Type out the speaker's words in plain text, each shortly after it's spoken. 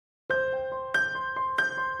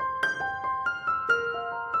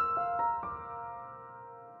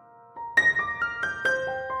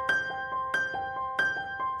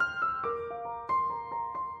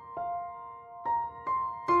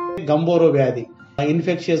Gumboro వ్యాధి,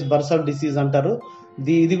 infectious బర్సల్ disease అంటారు.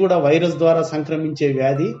 ఇది కూడా వైరస్ ద్వారా సంక్రమించే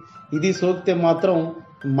వ్యాధి. ఇది సోకితే మాత్రం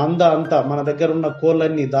మంద అంతా మన దగ్గర ఉన్న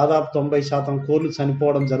కోళ్ళన్నీ దాదాపు 90% కోళ్ళు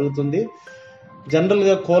చనిపోవడం జరుగుతుంది. జనరల్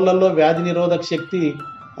గా కోళ్లలో వ్యాధి నిరోధక శక్తి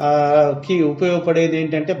కి ఉపయోగపడేది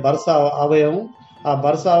ఏంటంటే బర్స అవయవం. ఆ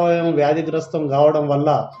బర్స అవయవం వ్యాధిగ్రస్తం కావడం వల్ల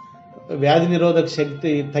వ్యాధి నిరోధక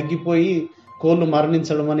శక్తి తగ్గిపోయి కోళ్లు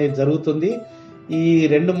మరణించడం అనేది జరుగుతుంది. ఈ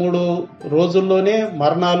 2-3 రోజుల్లోనే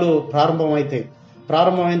మరణాలు ప్రారంభమవుతాయి.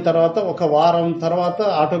 ప్రారంభమైన తర్వాత ఒక వారం తర్వాత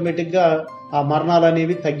ఆటోమేటిక్ గా ఆ మరణాలు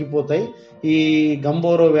అనేవి తగ్గిపోతాయి. ఈ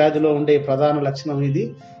గంబోరో వ్యాధిలో ఉండే ప్రధాన లక్షణం ఇది.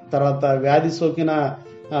 తర్వాత వ్యాధి సోకిన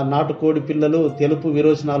నాటుకోడి పిల్లలు తెలుపు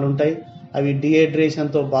విరోచనాలు ఉంటాయి. అవి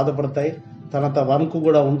డిహైడ్రేషన్ తో బాధపడతాయి. తర్వాత వణుకు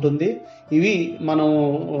కూడా ఉంటుంది. ఇవి మనం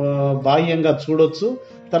బాహ్యంగా చూడొచ్చు.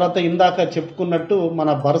 తర్వాత ఇందాక చెప్పుకున్నట్టు మన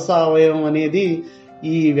బర్స అవయవం అనేది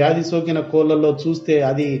ఈ వ్యాధి సోకిన కోళ్లలో చూస్తే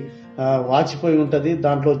అది వాచిపోయి ఉంటది.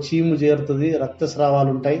 దాంట్లో చీము చేరుతుంది, రక్తస్రావాలు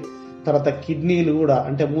ఉంటాయి. తర్వాత కిడ్నీలు కూడా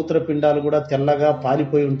అంటే మూత్రపిండాలు కూడా తెల్లగా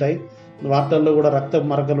పాలిపోయి ఉంటాయి. వాటిల్లో కూడా రక్త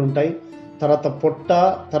మరకలు ఉంటాయి. తర్వాత పొట్ట,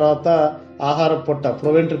 తర్వాత ఆహార పొట్ట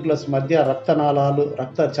ప్రొవెంట్రికులస్ మధ్య రక్తనాళాలు,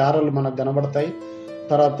 రక్త చారలు మనకు కనబడతాయి.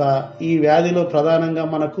 తర్వాత ఈ వ్యాధిలో ప్రధానంగా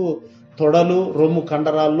మనకు తొడలు, రొమ్ము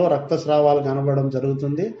కండరాల్లో రక్తస్రావాలు కనబడడం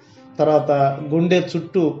జరుగుతుంది. తర్వాత గుండె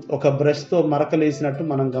చుట్టూ ఒక బ్రష్ తో మరకలేసినట్టు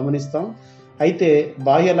మనం గమనిస్తాం. అయితే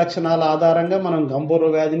బాహ్య లక్షణాల ఆధారంగా మనం గంబోరో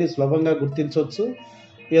వ్యాధిని సులభంగా గుర్తించవచ్చు.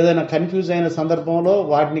 ఏదైనా కన్ఫ్యూజ్ అయిన సందర్భంలో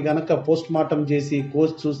వాటిని గనక పోస్ట్ మార్టం చేసి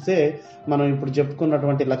కోసి చూస్తే మనం ఇప్పుడు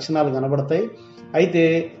చెప్పుకున్నటువంటి లక్షణాలు కనబడతాయి. అయితే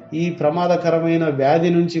ఈ ప్రమాదకరమైన వ్యాధి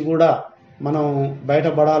నుంచి కూడా మనం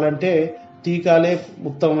బయటపడాలంటే టీకాలే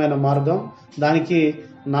ఉత్తమమైన మార్గం. దానికి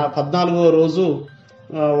 14వ రోజు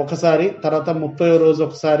ఒకసారి, తర్వాత 30వ రోజు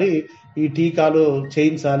ఒకసారి ఈ టీకాలు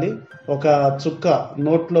చేయించాలి. ఒక చుక్క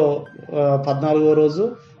నోట్లో 14వ రోజు,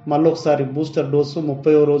 మళ్ళీ ఒకసారి బూస్టర్ డోసు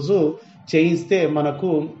 30వ రోజు చేయిస్తే మనకు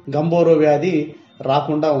గంబోరో వ్యాధి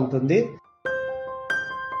రాకుండా ఉంటుంది.